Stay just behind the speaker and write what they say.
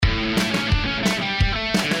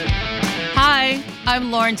I'm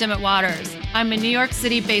Lauren Dimmitt Waters. I'm a New York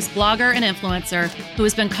City-based blogger and influencer who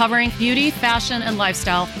has been covering beauty, fashion, and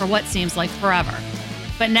lifestyle for what seems like forever.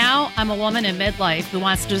 But now I'm a woman in midlife who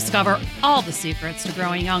wants to discover all the secrets to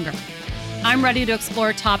growing younger. I'm ready to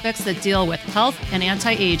explore topics that deal with health and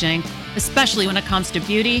anti-aging, especially when it comes to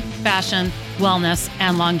beauty, fashion, wellness,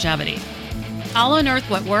 and longevity. I'll unearth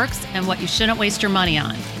what works and what you shouldn't waste your money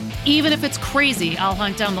on. Even if it's crazy, I'll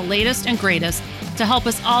hunt down the latest and greatest to help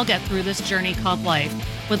us all get through this journey called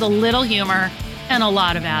life with a little humor and a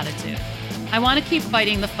lot of attitude. I want to keep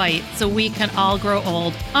fighting the fight so we can all grow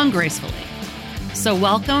old ungracefully. So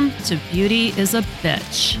welcome to Beauty is a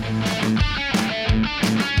Bitch.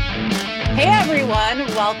 Hey everyone,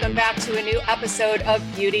 welcome back to a new episode of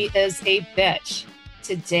Beauty is a Bitch.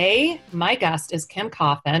 Today, my guest is Kim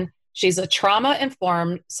Coffin. She's a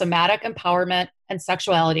trauma-informed somatic empowerment and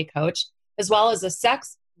sexuality coach, as well as a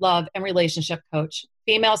sex, love, and relationship coach,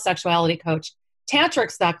 female sexuality coach, tantric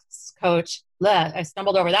sex coach, I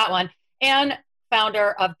stumbled over that one, and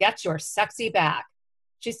founder of Get Your Sexy Back.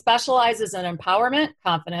 She specializes in empowerment,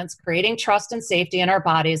 confidence, creating trust and safety in our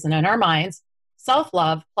bodies and in our minds,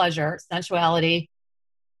 self-love, pleasure, sensuality,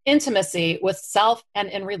 intimacy with self and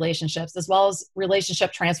in relationships, as well as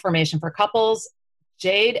relationship transformation for couples,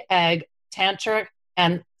 jade egg, tantric,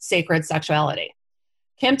 and sacred sexuality.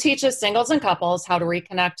 Kim teaches singles and couples how to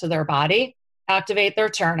reconnect to their body, activate their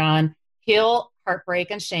turn-on, heal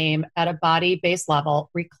heartbreak and shame at a body-based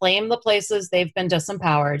level, reclaim the places they've been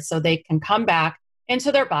disempowered so they can come back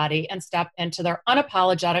into their body and step into their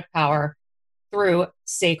unapologetic power through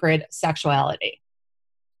sacred sexuality.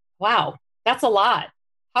 Wow, that's a lot.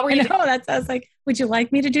 How are you? I know, that sounds like, would you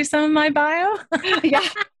like me to do some of my bio? Yeah.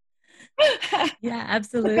 Yeah,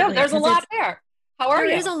 absolutely. Yeah, there's a lot there. How are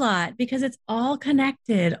you? There is a lot because it's all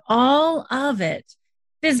connected, all of it.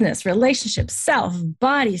 Business, relationships, self,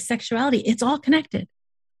 body, sexuality, it's all connected.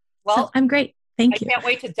 Well, so I'm great. Thank you. I can't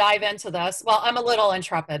wait to dive into this. Well, I'm a little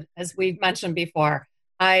intrepid, as we mentioned before.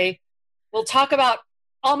 I will talk about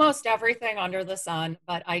almost everything under the sun,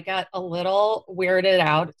 but I get a little weirded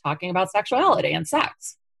out talking about sexuality and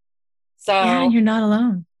sex. So yeah, you're not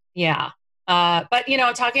alone. Yeah. But,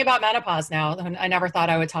 talking about menopause now, I never thought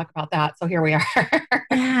I would talk about that. So here we are.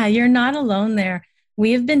 Yeah, you're not alone there.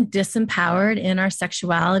 We have been disempowered in our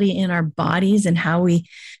sexuality, in our bodies, and how we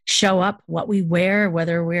show up, what we wear,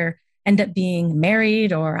 whether we're end up being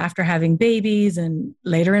married or after having babies and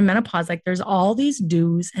later in menopause. Like there's all these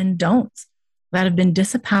do's and don'ts that have been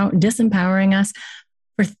disempowering us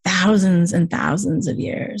for thousands and thousands of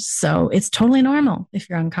years. So it's totally normal if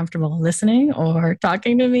you're uncomfortable listening or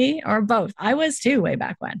talking to me or both. I was too way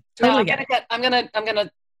back when. Totally I'm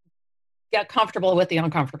gonna get comfortable with the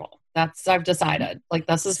uncomfortable. I've decided. Like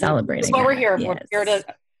this is celebrating. This is what we're here. Yes. We're here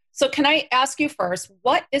to. So can I ask you first,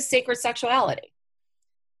 what is sacred sexuality?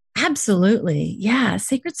 Absolutely. Yeah.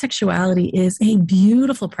 Sacred sexuality is a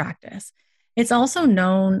beautiful practice. It's also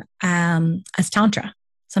known as Tantra.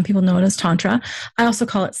 Some people know it as Tantra. I also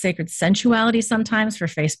call it sacred sensuality sometimes for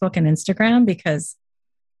Facebook and Instagram because,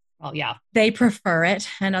 well, yeah, they prefer it.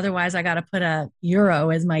 And otherwise, I got to put a euro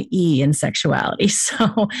as my E in sexuality.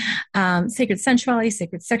 So sacred sensuality,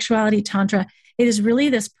 sacred sexuality, Tantra, it is really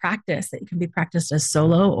this practice that can be practiced as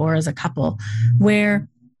solo or as a couple where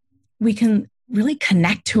we can really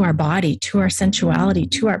connect to our body, to our sensuality,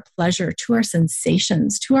 to our pleasure, to our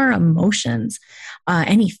sensations, to our emotions,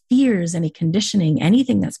 any fears, any conditioning,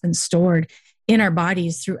 anything that's been stored in our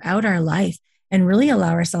bodies throughout our life, and really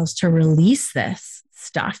allow ourselves to release this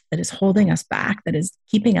stuff that is holding us back, that is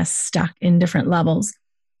keeping us stuck in different levels,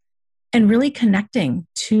 and really connecting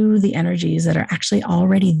to the energies that are actually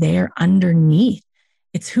already there underneath.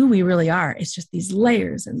 It's who we really are. It's just these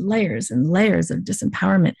layers and layers and layers of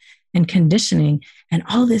disempowerment and conditioning, and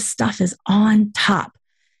all this stuff is on top.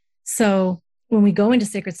 So when we go into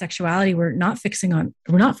sacred sexuality, we're not focusing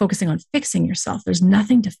on fixing yourself. There's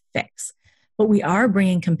nothing to fix, but we are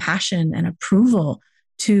bringing compassion and approval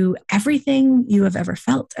to everything you have ever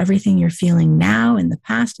felt, everything you're feeling now, in the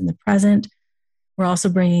past, in the present. We're also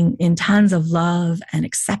bringing in tons of love and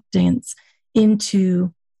acceptance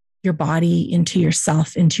into your body, into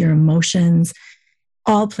yourself, into your emotions,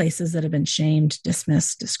 all places that have been shamed,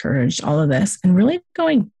 dismissed, discouraged, all of this, and really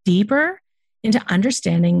going deeper into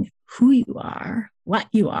understanding who you are, what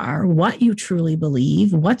you truly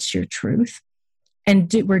believe, what's your truth.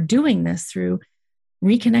 And we're doing this through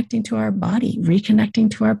reconnecting to our body, reconnecting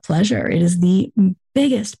to our pleasure. It is the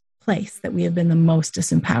biggest place that we have been the most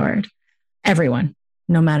disempowered. Everyone,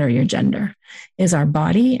 no matter your gender, is our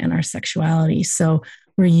body and our sexuality. So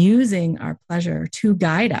we're using our pleasure to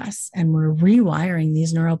guide us, and we're rewiring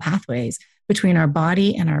these neural pathways between our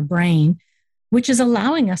body and our brain which is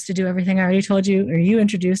allowing us to do everything I already told you, or you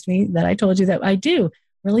introduced me that I told you that I do,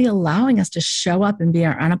 really allowing us to show up and be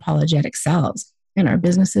our unapologetic selves in our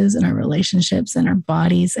businesses, in our relationships, in our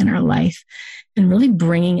bodies, in our life, and really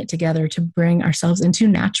bringing it together to bring ourselves into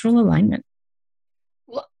natural alignment.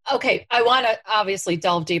 Well, okay, I want to obviously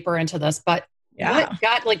delve deeper into this, but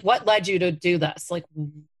what led you to do this? Like,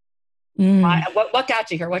 what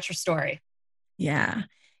got you here? What's your story? Yeah,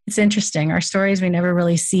 it's interesting. Our stories, we never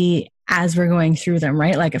really see as we're going through them,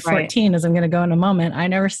 right? Like at 14, as I'm going to go in a moment, I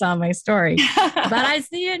never saw my story, but I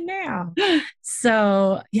see it now.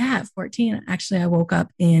 So yeah, at 14, actually, I woke up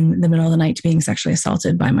in the middle of the night being sexually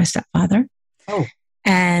assaulted by my stepfather. Oh.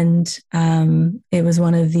 And it was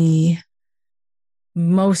one of the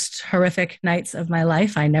most horrific nights of my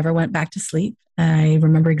life. I never went back to sleep. I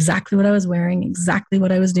remember exactly what I was wearing, exactly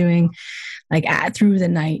what I was doing, like through the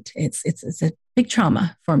night. It's a big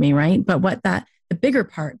trauma for me, right? But the bigger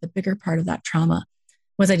part of that trauma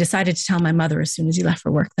was I decided to tell my mother as soon as he left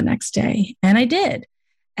for work the next day. And I did.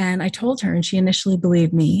 And I told her, and she initially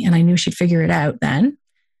believed me, and I knew she'd figure it out then.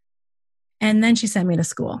 And then she sent me to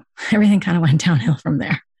school. Everything kind of went downhill from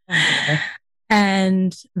there. Okay.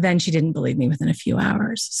 And then she didn't believe me within a few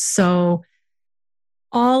hours. So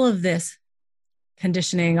all of this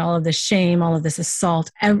conditioning, all of this shame, all of this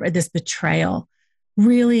assault, this betrayal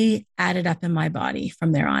really added up in my body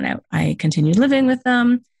from there on out. I continued living with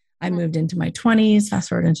them. I moved into my 20s, fast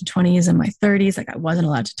forward into 20s and my 30s. Like I wasn't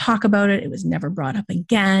allowed to talk about it. It was never brought up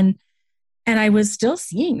again. And I was still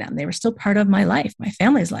seeing them. They were still part of my life, my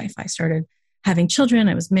family's life. I started having children.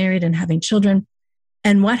 I was married and having children.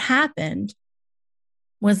 And what happened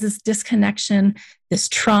was this disconnection, this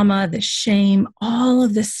trauma, this shame, all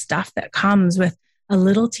of this stuff that comes with a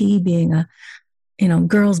little t being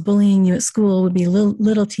girls bullying you at school would be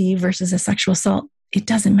little t versus a sexual assault. It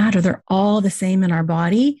doesn't matter. They're all the same in our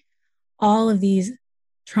body. All of these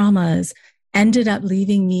traumas ended up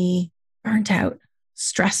leaving me burnt out,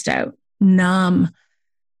 stressed out, numb,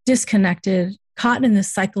 disconnected, caught in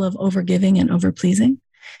this cycle of overgiving and overpleasing,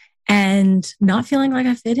 and not feeling like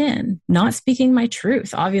I fit in, not speaking my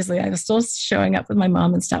truth. Obviously, I was still showing up with my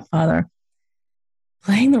mom and stepfather,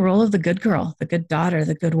 playing the role of the good girl, the good daughter,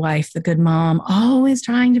 the good wife, the good mom, always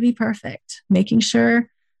trying to be perfect, making sure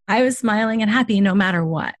I was smiling and happy no matter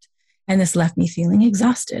what. And this left me feeling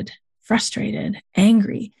exhausted, frustrated,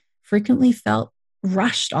 angry, frequently felt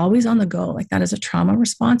rushed, always on the go. Like that is a trauma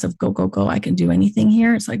response of go, go, go. I can do anything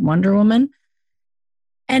here. It's like Wonder Woman.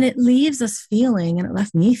 And it leaves us feeling, and it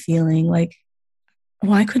left me feeling like,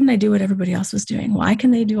 why couldn't I do what everybody else was doing? Why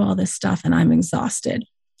can they do all this stuff and I'm exhausted?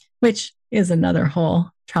 Which is another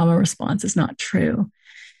whole trauma response. Is not true.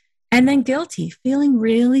 And then guilty, feeling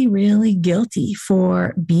really, really guilty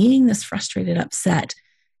for being this frustrated, upset,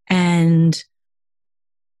 and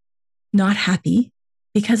not happy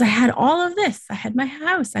because I had all of this. I had my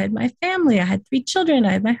house, I had my family, I had 3 children,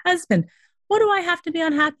 I had my husband. What do I have to be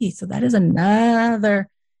unhappy? So that is another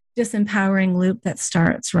disempowering loop that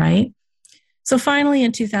starts, right? So finally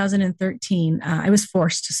in 2013, I was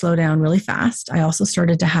forced to slow down really fast. I also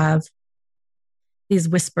started to have these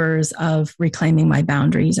whispers of reclaiming my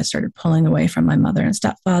boundaries. I started pulling away from my mother and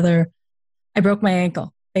stepfather. I broke my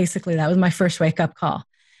ankle. Basically, that was my first wake-up call.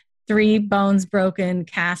 3 bones broken,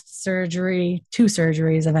 cast surgery, 2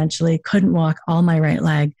 surgeries eventually, couldn't walk, all my right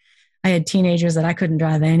leg. I had teenagers that I couldn't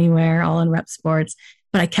drive anywhere, all in rep sports,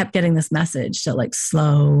 but I kept getting this message to like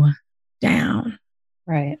slow down.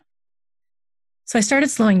 Right. So I started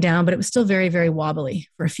slowing down, but it was still very, very wobbly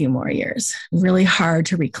for a few more years. Really hard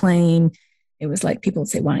to reclaim. It was like people would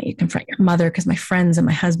say, why don't you confront your mother? Because my friends and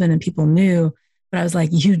my husband and people knew, but I was like,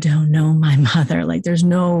 you don't know my mother. Like there's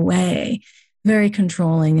no way. Very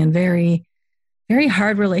controlling and very, very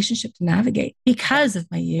hard relationship to navigate because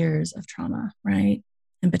of my years of trauma, right?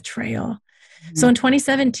 And betrayal. Mm-hmm. So in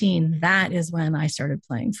 2017, that is when I started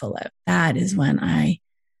playing full out. That is when I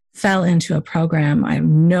fell into a program. I have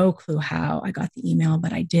no clue how I got the email,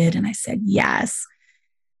 but I did. And I said yes.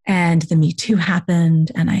 And the Me Too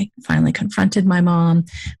happened. And I finally confronted my mom,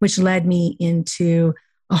 which led me into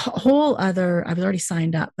a whole other, I was already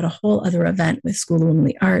signed up, but a whole other event with School of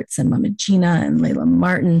Womanly Arts and Mama Gina and Layla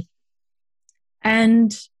Martin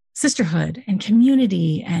and sisterhood and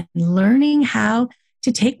community and learning how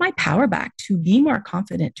to take my power back, to be more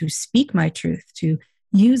confident, to speak my truth, to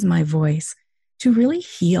use my voice, to really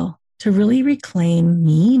heal, to really reclaim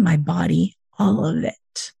me, my body, all of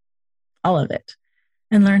it,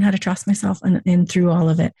 and learn how to trust myself and through all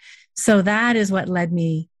of it. So that is what led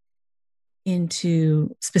me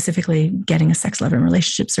into specifically getting a sex, love, and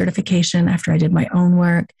relationship certification after I did my own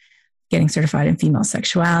work, getting certified in female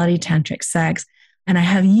sexuality, tantric sex, And I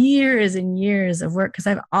have years and years of work because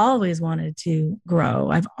I've always wanted to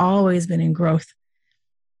grow. I've always been in growth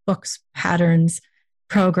books, patterns,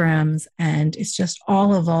 programs, and it's just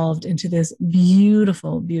all evolved into this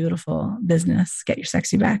beautiful, beautiful business. Get Your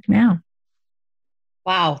Sexy Back Now.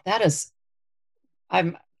 Wow, that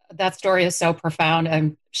story is so profound.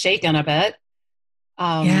 I'm shaken a bit.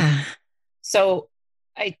 Yeah. So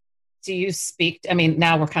do you speak, I mean,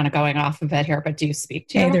 now we're kind of going off of it here, but do you speak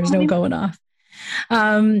to Hey, your there's mom? no going off.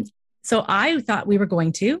 So I thought we were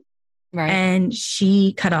going to, Right. and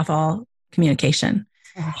she cut off all communication.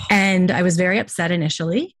 Oh, And I was very upset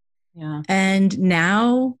initially. yeah. And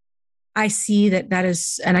now I see that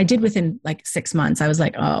is, and I did within like 6 months, I was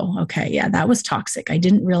like, oh, okay, yeah, that was toxic. I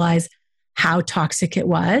didn't realize how toxic it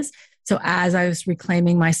was. So as I was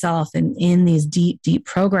reclaiming myself and in these deep, deep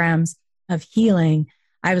programs of healing,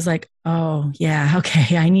 I was like, oh yeah,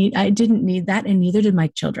 okay, I didn't need that. And neither did my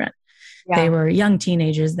children. Yeah. They were young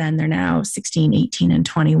teenagers then. They're now 16, 18, and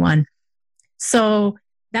 21. So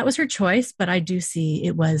that was her choice, but I do see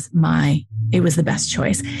it was the best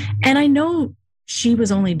choice. And I know she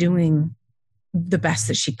was only doing the best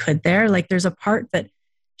that she could there. Like there's a part that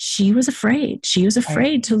she was afraid. She was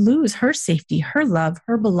afraid to lose her safety, her love,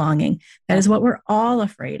 her belonging. That is what we're all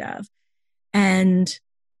afraid of. And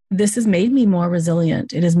this has made me more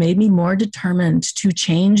resilient. It has made me more determined to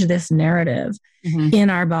change this narrative in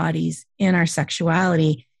our bodies, in our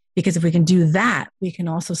sexuality, because if we can do that, we can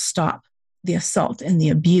also stop the assault and the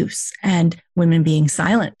abuse and women being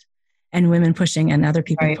silent and women pushing and other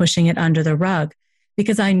people pushing it under the rug.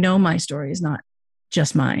 Because I know my story is not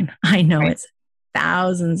just mine. I know it's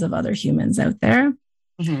thousands of other humans out there.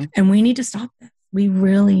 And we need to stop this. We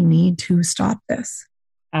really need to stop this.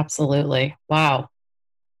 Absolutely. Wow.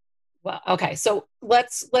 Well, okay. So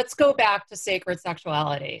let's go back to sacred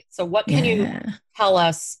sexuality. So what can you tell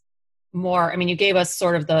us more? I mean, you gave us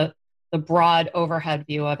sort of the broad overhead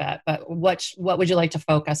view of it, but what would you like to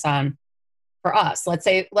focus on for us? Let's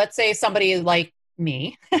say somebody like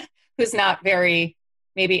me who's not very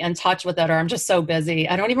maybe in touch with it, or I'm just so busy.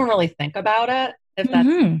 I don't even really think about it.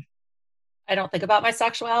 I don't think about my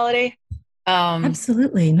sexuality.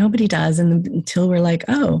 Absolutely. Nobody does. And until we're like,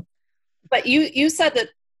 oh, but you said that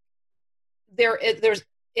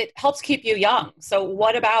it helps keep you young. So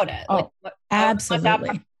what about it? Oh, absolutely.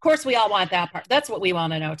 Of course, we all want that part. That's what we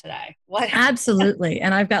want to know today. What? Absolutely.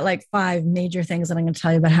 And I've got like 5 major things that I'm going to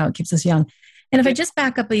tell you about how it keeps us young. And if I just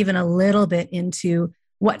back up even a little bit into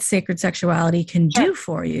what sacred sexuality can do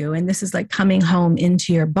for you, and this is like coming home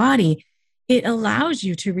into your body, it allows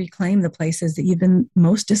you to reclaim the places that you've been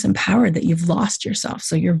most disempowered, that you've lost yourself.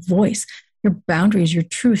 So your voice, your boundaries, your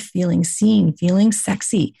truth, feeling seen, feeling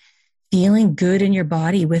sexy, feeling good in your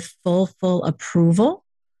body with full approval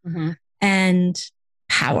and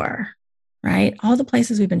power, right? All the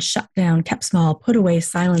places we've been shut down, kept small, put away,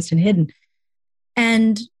 silenced, and hidden.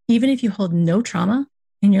 And even if you hold no trauma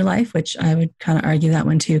in your life, which I would kind of argue that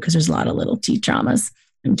one too, because there's a lot of little T traumas.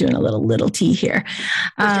 I'm doing a little T here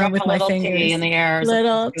with my fingers. T in the air.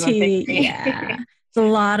 Little T, yeah. It's a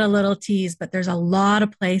lot of little T's, but there's a lot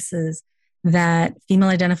of places that female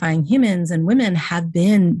identifying humans and women have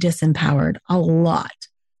been disempowered a lot.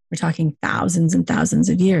 We're talking thousands and thousands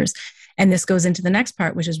of years. And this goes into the next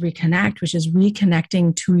part, which is reconnect, which is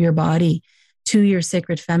reconnecting to your body, to your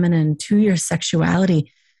sacred feminine, to your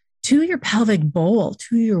sexuality, to your pelvic bowl,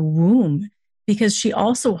 to your womb, because she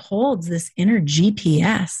also holds this inner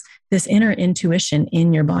GPS, this inner intuition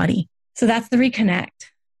in your body. So that's the reconnect.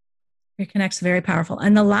 Reconnect's very powerful.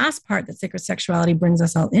 And the last part that sacred sexuality brings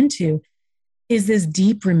us all into is this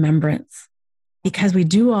deep remembrance, because we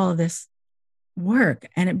do all of this work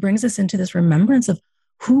and it brings us into this remembrance of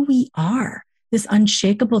who we are, this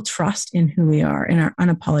unshakable trust in who we are, in our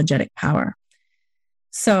unapologetic power.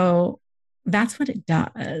 So that's what it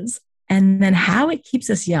does. And then how it keeps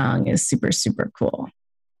us young is super, super cool.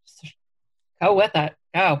 Go with it.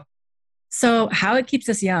 Go. So how it keeps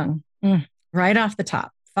us young, right off the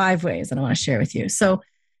top, 5 ways that I want to share with you. So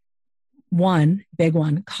one, big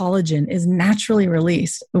one, collagen is naturally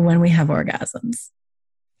released when we have orgasms.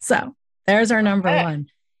 So there's our number one.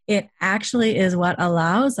 It actually is what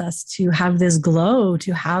allows us to have this glow,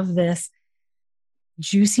 to have this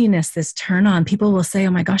juiciness, this turn on. People will say,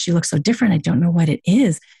 oh my gosh, you look so different. I don't know what it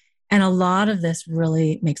is. And a lot of this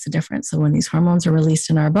really makes a difference. So when these hormones are released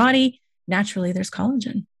in our body, naturally there's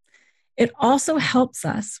collagen. It also helps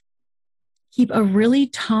us keep a really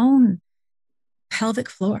toned pelvic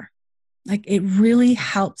floor. Like it really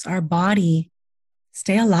helps our body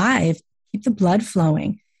stay alive, keep the blood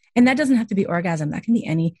flowing. And that doesn't have to be orgasm. That can be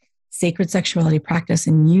any sacred sexuality practice,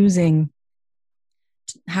 and using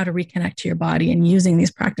how to reconnect to your body and using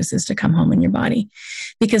these practices to come home in your body.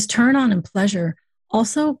 Because turn on and pleasure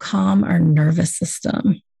also calm our nervous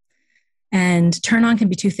system. And turn on can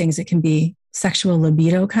be two things. It can be sexual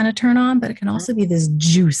libido kind of turn on, but it can also be this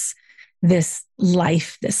juice, this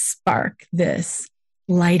life, this spark, this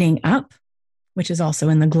lighting up, which is also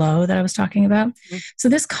in the glow that I was talking about. Mm-hmm. So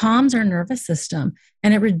this calms our nervous system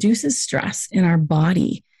and it reduces stress in our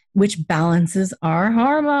body, which balances our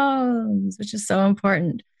hormones, which is so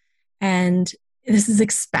important. And this is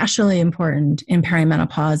especially important in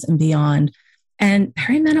perimenopause and beyond. And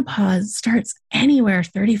perimenopause starts anywhere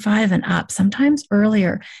 35 and up, sometimes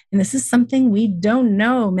earlier. And this is something we don't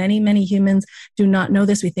know. Many, many humans do not know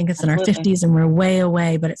this. We think it's in our 50s and we're way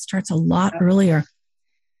away, but it starts a lot earlier.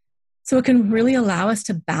 So it can really allow us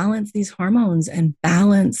to balance these hormones and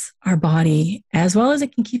balance our body, as well as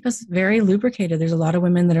it can keep us very lubricated. There's a lot of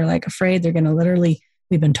women that are like afraid they're going to literally,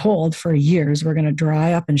 we've been told for years, we're going to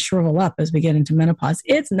dry up and shrivel up as we get into menopause.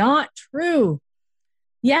 It's not true.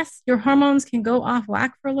 Yes, your hormones can go off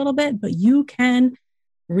whack for a little bit, but you can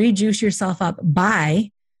rejuice yourself up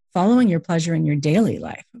by following your pleasure in your daily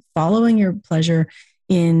life, following your pleasure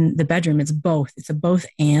in the bedroom. It's both. It's a both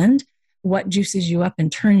and. What juices you up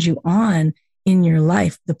and turns you on in your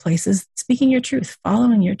life, the places, speaking your truth,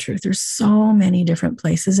 following your truth. There's so many different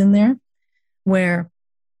places in there where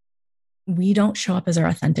we don't show up as our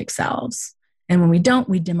authentic selves. And when we don't,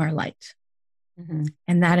 we dim our light. Mm-hmm.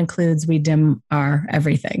 And that includes we dim our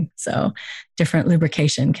everything. So different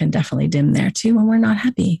lubrication can definitely dim there too when we're not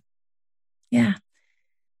happy. Yeah.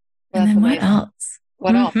 And then amazing. What else?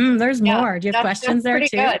 What else? There's more. Do you have questions there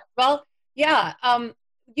too? Good. Well, yeah.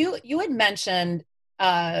 You had mentioned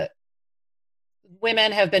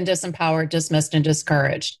women have been disempowered, dismissed, and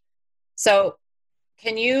discouraged. So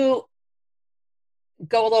can you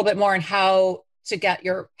go a little bit more on how to get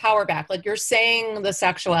your power back? Like you're saying the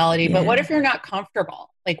sexuality, but what if you're not comfortable?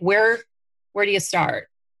 Like where do you start?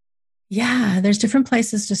 Yeah, there's different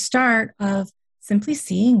places to start of simply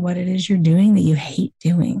seeing what it is you're doing that you hate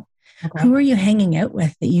doing. Okay. Who are you hanging out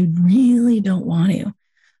with that you really don't want to?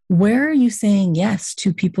 Where are you saying yes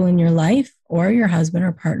to people in your life or your husband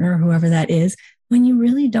or partner or whoever that is when you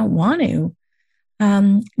really don't want to?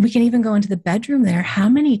 We can even go into the bedroom there. How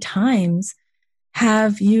many times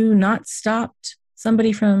have you not stopped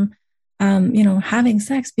somebody from, having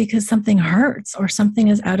sex because something hurts or something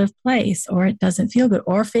is out of place or it doesn't feel good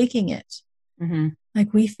or faking it? Mm-hmm.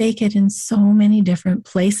 Like we fake it in so many different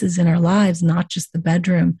places in our lives, not just the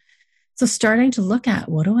bedroom. So starting to look at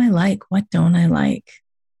what do I like? What don't I like?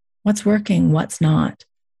 What's working? What's not?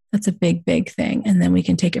 That's a big, big thing. And then we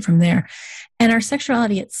can take it from there. And our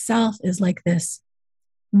sexuality itself is like this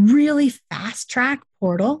really fast track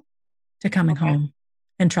portal to coming home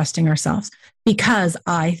and trusting ourselves, because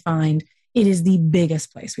I find it is the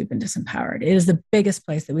biggest place we've been disempowered. It is the biggest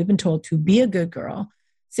place that we've been told to be a good girl,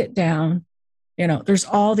 sit down. There's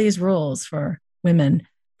all these rules for women,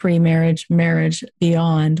 pre-marriage, marriage,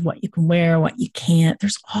 beyond, what you can wear, what you can't.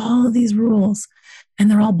 There's all of these rules and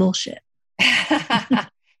they're all bullshit.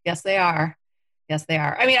 Yes, they are. Yes, they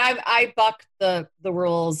are. I mean, I buck the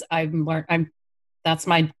rules. I've learned. That's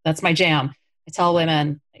my jam. I tell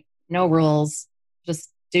women, like, no rules, just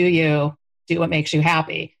do what makes you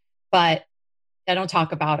happy. But I don't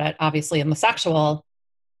talk about it, obviously, in the sexual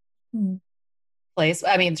place.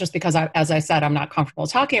 I mean, just because, as I said, I'm not comfortable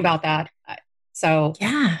talking about that. So,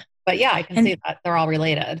 yeah. But yeah, I can see that they're all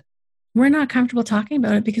related. We're not comfortable talking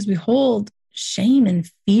about it because we hold shame and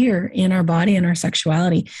fear in our body and our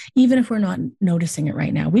sexuality, even if we're not noticing it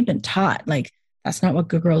right now. We've been taught, like, that's not what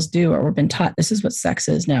good girls do, or we've been taught this is what sex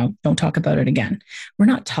is now. Don't talk about it again. We're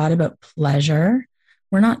not taught about pleasure.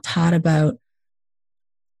 We're not taught about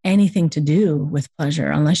anything to do with pleasure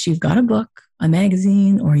unless you've got a book, a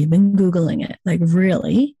magazine, or you've been Googling it. Like,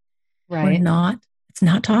 really? Right. It's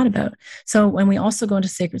not taught about. So when we also go into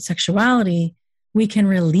sacred sexuality, we can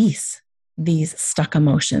release these stuck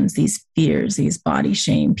emotions, these fears, these body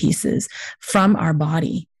shame pieces from our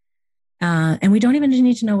body. And we don't even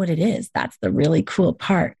need to know what it is. That's the really cool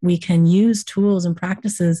part. We can use tools and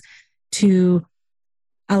practices to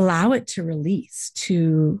allow it to release,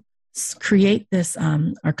 to create this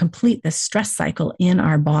or complete this stress cycle in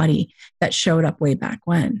our body that showed up way back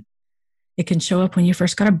when. It can show up when you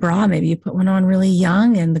first got a bra. Maybe you put one on really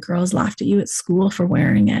young and the girls laughed at you at school for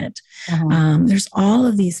wearing it. Uh-huh. There's all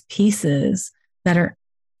of these pieces that are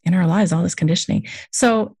in our lives, all this conditioning.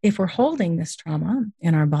 So if we're holding this trauma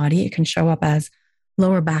in our body, it can show up as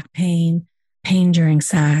lower back pain, pain during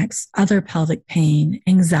sex, other pelvic pain,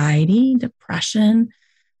 anxiety, depression,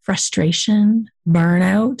 frustration,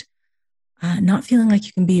 burnout, not feeling like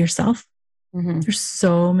you can be yourself There's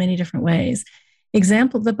so many different ways.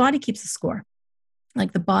 Example, the body keeps a score.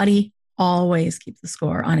 Like the body always keeps the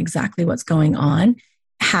score on exactly what's going on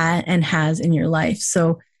and has in your life.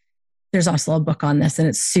 So there's also a book on this, and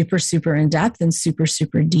it's super, super in depth and super,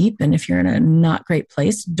 super deep. And if you're in a not great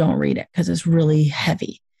place, don't read it because it's really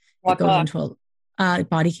heavy. What it goes book? into a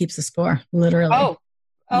body keeps the score, literally. Oh,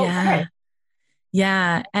 yeah. Okay.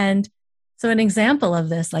 Yeah. And so an example of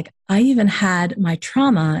this, like I even had my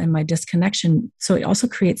trauma and my disconnection. So it also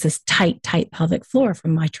creates this tight pelvic floor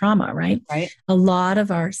from my trauma, right? Right. A lot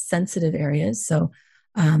of our sensitive areas. So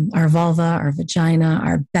our vulva, our vagina,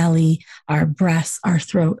 our belly, our breasts, our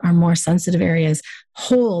throat, our more sensitive areas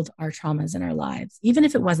hold our traumas in our lives. Even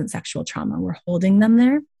if it wasn't sexual trauma, we're holding them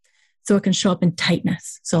there. So it can show up in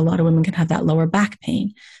tightness. So a lot of women can have that lower back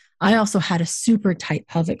pain. I also had a super tight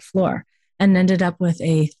pelvic floor and ended up with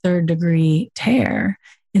a 3rd-degree tear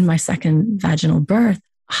in my second vaginal birth,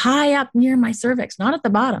 high up near my cervix, not at the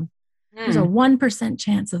bottom. There's a 1%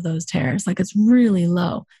 chance of those tears. Like it's really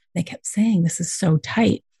low. They kept saying, this is so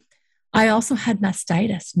tight. I also had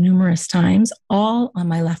mastitis numerous times, all on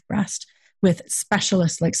my left breast with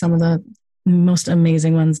specialists, like some of the most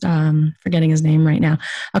amazing ones, forgetting his name right now,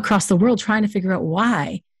 across the world, trying to figure out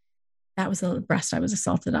why. That was the breast I was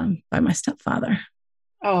assaulted on by my stepfather.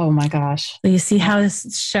 Oh my gosh. So you see how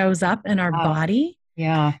this shows up in our body?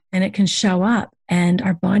 Yeah. And it can show up, and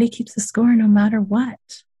our body keeps the score no matter what.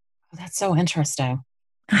 That's so interesting.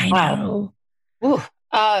 I know. Ooh.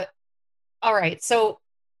 All right. So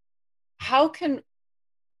how can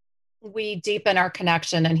we deepen our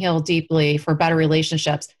connection and heal deeply for better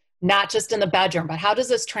relationships, not just in the bedroom, but how does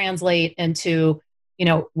this translate into,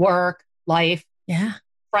 work, life,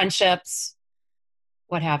 friendships,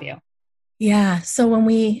 what have you? Yeah. So when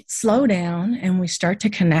we slow down and we start to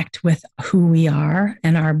connect with who we are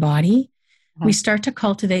and our body, we start to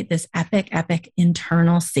cultivate this epic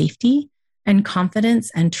internal safety and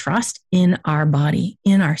confidence and trust in our body,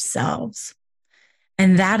 in ourselves.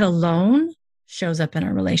 And that alone shows up in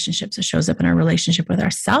our relationships. It shows up in our relationship with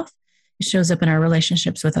ourselves. It shows up in our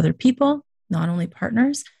relationships with other people, not only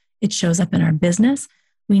partners. It shows up in our business.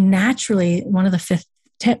 We naturally, one of the 5th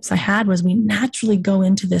tips I had was we naturally go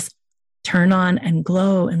into this turn on and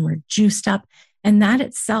glow, and we're juiced up. And that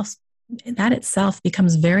itself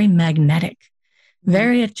becomes very magnetic,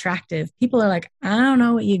 very attractive. People are like, I don't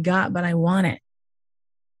know what you got, but I want it.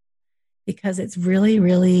 Because it's really,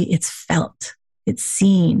 really, it's felt, it's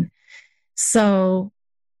seen. So,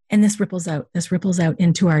 and this ripples out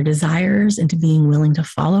into our desires, into being willing to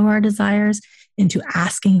follow our desires, into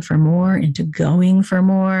asking for more, into going for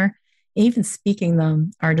more, even speaking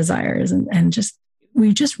them, our desires, and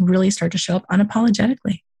we just really start to show up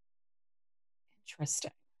unapologetically.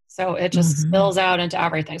 Interesting. So it just spills out into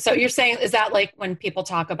everything. So you're saying, is that like when people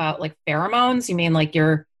talk about like pheromones, you mean like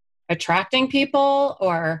you're attracting people,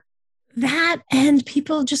 or? That, and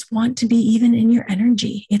people just want to be even in your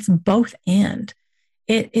energy. It's both and.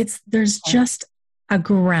 There's just a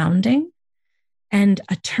grounding and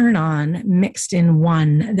a turn on mixed in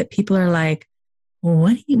one that people are like,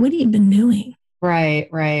 what have you been doing?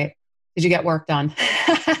 Right. Did you get work done?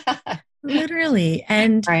 Literally.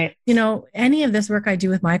 And, any of this work I do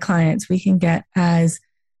with my clients, we can get as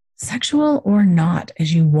sexual or not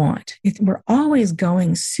as you want. We're always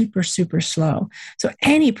going super, super slow. So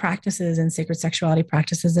any practices and sacred sexuality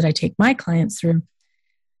practices that I take my clients through,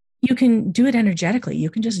 you can do it energetically. You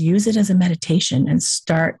can just use it as a meditation and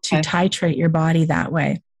start to titrate your body that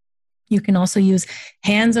way. You can also use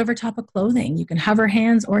hands over top of clothing. You can hover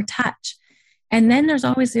hands or touch. And then there's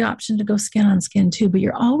always the option to go skin on skin too, but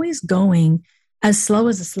you're always going as slow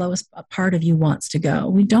as the slowest part of you wants to go.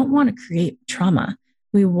 We don't want to create trauma.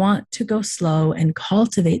 We want to go slow and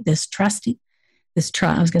cultivate this trust. I was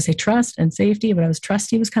going to say trust and safety, but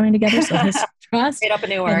trusty was coming together. So this trust made up a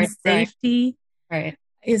new word. And safety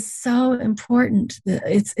is so important.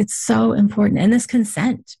 It's so important. And this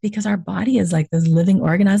consent, because our body is like this living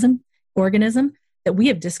organism that we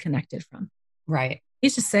have disconnected from. Right. I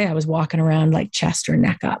used to say I was walking around like chest or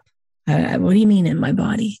neck up. What do you mean in my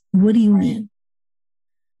body? What do you mean?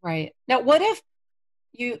 Right. Now, what if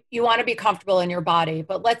you want to be comfortable in your body,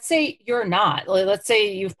 but let's say you're not. Let's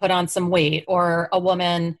say you've put on some weight, or a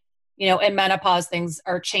woman, in menopause, things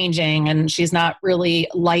are changing and she's not really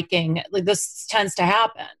liking, like this tends to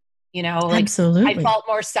happen, like Absolutely. I felt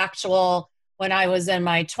more sexual when I was in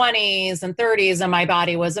my 20s and 30s and my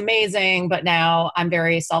body was amazing, but now I'm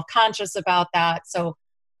very self-conscious about that. So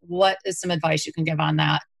what is some advice you can give on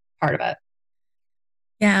that part of it?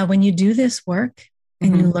 Yeah, when you do this work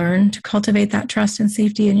and you learn to cultivate that trust and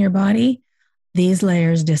safety in your body, these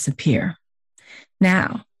layers disappear.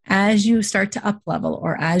 Now, as you start to up level,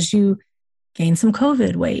 or as you gain some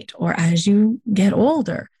COVID weight, or as you get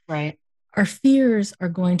older, right, our fears are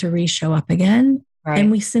going to re-show up again. right.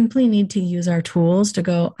 And we simply need to use our tools to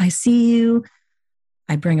go, I see you.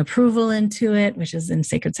 I bring approval into it, which is in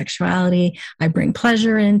sacred sexuality. I bring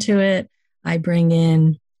pleasure into it. I bring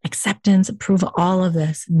in acceptance, approval, all of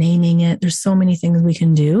this, naming it. There's so many things we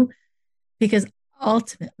can do, because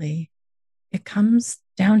ultimately it comes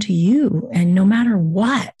down to you. And no matter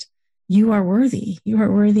what, you are worthy. You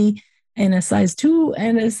are worthy in a size 2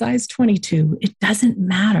 and a size 22. It doesn't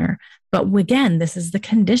matter. But again, this is the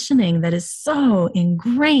conditioning that is so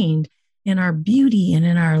ingrained in our beauty and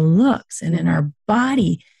in our looks and in our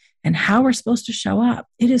body and how we're supposed to show up.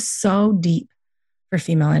 It is so deep for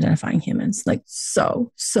female identifying humans, like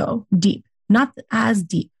so deep. Not as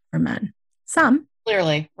deep for men. Some.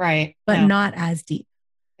 Clearly, right. But not as deep.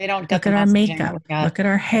 They don't get look at our makeup, look at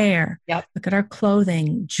our hair, look at our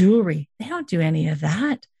clothing, jewelry. They don't do any of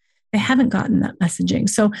that. They haven't gotten that messaging.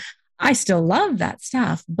 So I still love that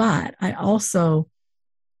stuff, but I also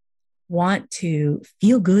want to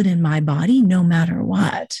feel good in my body no matter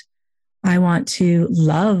what. I want to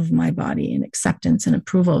love my body and acceptance and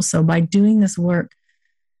approval. So by doing this work,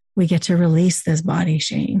 we get to release this body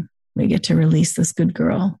shame. We get to release this good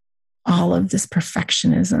girl, all of this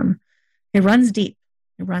perfectionism. It runs deep.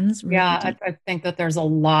 It runs really deep. I think that there's a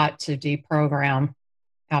lot to deprogram.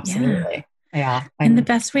 Absolutely. Yeah. And the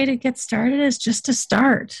best way to get started is just to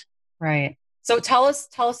start. Right. So tell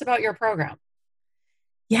us about your program.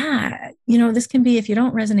 Yeah. This can be, if you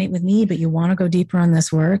don't resonate with me, but you want to go deeper on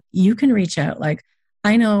this work, you can reach out. Like,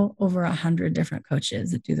 I know over 100 different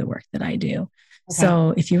coaches that do the work that I do. Okay.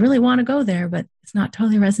 So if you really want to go there, but it's not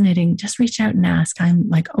totally resonating, just reach out and ask. I'm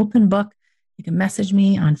like open book. You can message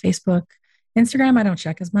me on Facebook. Instagram, I don't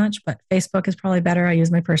check as much, but Facebook is probably better. I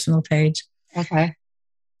use my personal page. Okay.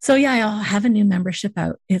 So yeah, I'll have a new membership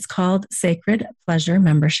out. It's called Sacred Pleasure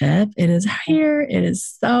Membership. It is here. It is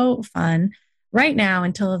so fun. Right now,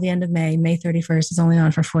 until the end of May 31st, is only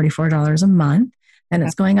on for $44 a month. And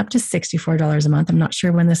it's going up to $64 a month. I'm not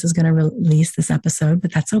sure when this is going to release this episode,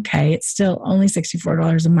 but that's okay. It's still only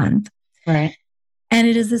 $64 a month. Right. And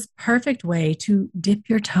it is this perfect way to dip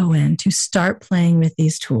your toe in, to start playing with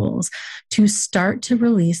these tools, to start to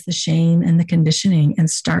release the shame and the conditioning and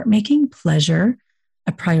start making pleasure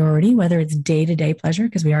a priority, whether it's day-to-day pleasure,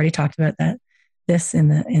 because we already talked about this in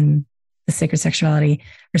the Sacred Sexuality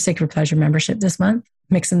or Sacred Pleasure membership this month,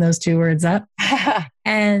 mixing those two words up.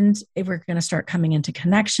 And we're going to start coming into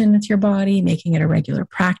connection with your body, making it a regular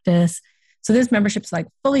practice. So this membership's like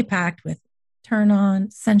fully packed with turn on,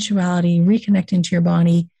 sensuality, reconnecting to your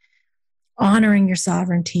body, honoring your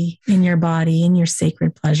sovereignty in your body, in your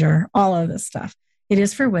sacred pleasure, all of this stuff. It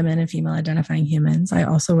is for women and female identifying humans. I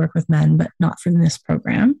also work with men, but not from this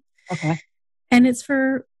program. Okay. And it's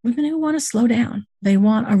for women who want to slow down. They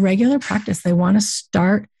want a regular practice. They want to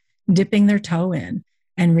start dipping their toe in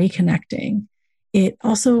and reconnecting. It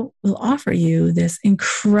also will offer you this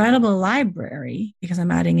incredible library, because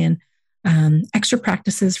I'm adding in extra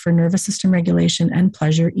practices for nervous system regulation and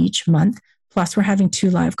pleasure each month. Plus, we're having 2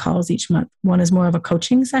 live calls each month. One is more of a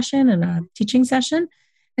coaching session and a teaching session,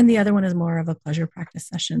 and the other one is more of a pleasure practice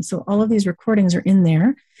session. So all of these recordings are in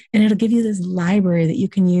there, and it'll give you this library that you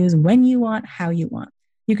can use when you want, how you want.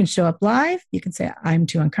 You can show up live. You can say, I'm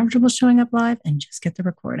too uncomfortable showing up live, and just get the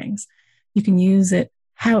recordings. You can use it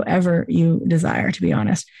however you desire, to be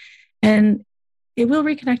honest. And it will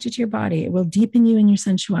reconnect you to your body. It will deepen you in your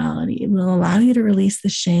sensuality. It will allow you to release the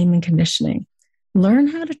shame and conditioning. Learn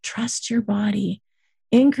how to trust your body,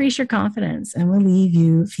 increase your confidence, and will leave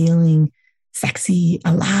you feeling sexy,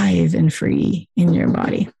 alive, and free in your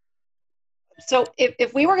body. So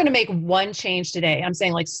if we were going to make one change today, I'm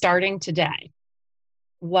saying like starting today,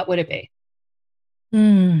 what would it be?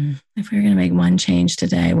 If we were going to make one change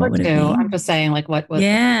today, what would it be? I'm just saying like what would...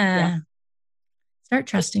 Yeah. Start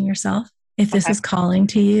trusting yourself. If this is calling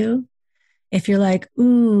to you, if you're like,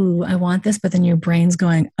 ooh, I want this, but then your brain's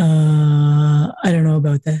going, I don't know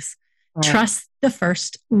about this. Right. Trust the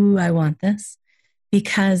first, ooh, I want this,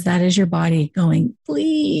 because that is your body going,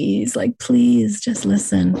 please just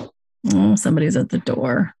listen. Oh, somebody's at the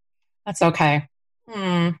door. That's okay.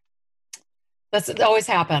 It always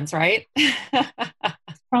happens, right?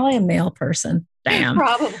 It's probably a male person. Damn.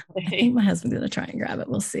 Probably. I think my husband's going to try and grab it.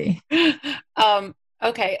 We'll see.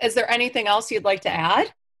 Okay. Is there anything else you'd like to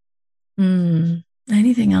add?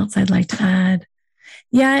 Anything else I'd like to add?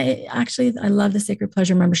 Yeah, actually, I love the Sacred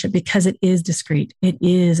Pleasure membership because it is discreet. It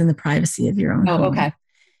is in the privacy of your own home. Okay.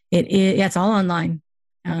 It is. Yeah, it's all online.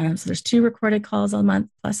 So there's 2 recorded calls a month,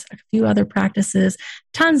 plus a few other practices,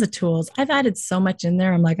 tons of tools. I've added so much in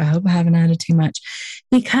there. I'm like, I hope I haven't added too much,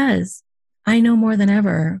 because I know more than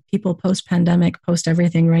ever, people post-pandemic, post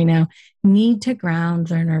everything right now, need to ground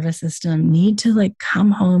their nervous system, need to like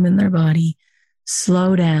come home in their body,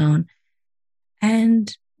 slow down,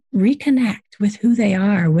 and reconnect with who they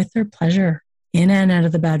are, with their pleasure in and out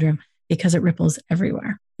of the bedroom, because it ripples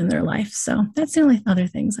everywhere in their life. So that's the only other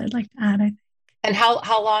things I'd like to add, I think. And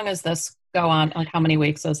how long does this go on? Like how many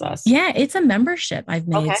weeks is this? Yeah, it's a membership I've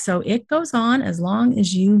made. Okay. So it goes on as long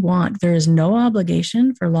as you want. There is no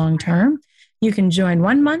obligation for long term. You can join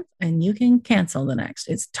 1 month and you can cancel the next.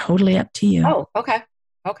 It's totally up to you. Oh, okay.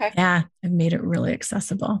 Okay. Yeah, I've made it really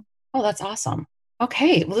accessible. Oh, that's awesome.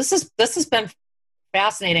 Okay. Well, this has been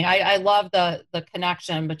fascinating. I love the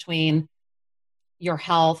connection between your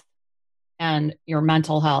health and your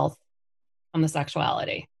mental health and the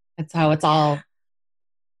sexuality. It's how it's all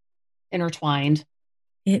intertwined.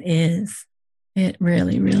 It is. It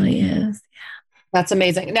really, really is. Yeah. That's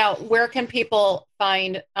amazing. Now, where can people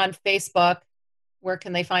find on Facebook? Where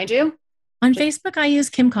can they find you? On Facebook, I use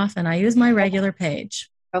Kim Coffin. I use my regular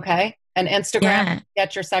page. Okay. And Instagram,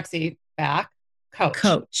 Get Your Sexy Back.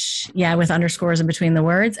 Coach. Yeah, with underscores in between the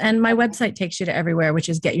words. And my website takes you to everywhere, which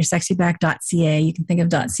is getyoursexyback.ca. You can think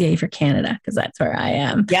of .ca for Canada, because that's where I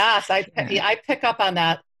am. Yes, I pick up on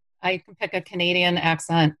that. I can pick a Canadian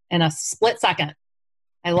accent in a split second.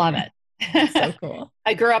 I love it. So cool.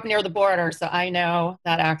 I grew up near the border, so I know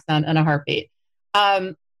that accent in a heartbeat.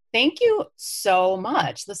 Thank you so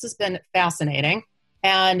much. This has been fascinating.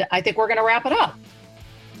 And I think we're going to wrap it up.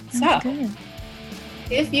 That's good.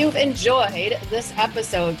 If you've enjoyed this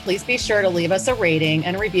episode, please be sure to leave us a rating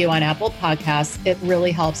and review on Apple Podcasts. It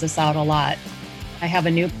really helps us out a lot. I have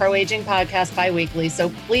a new pro-aging podcast bi-weekly, so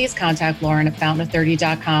please contact Lauren at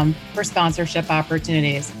fountainof30.com for sponsorship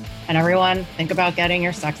opportunities. And everyone, think about getting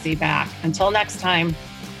your sexy back. Until next time,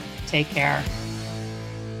 take care.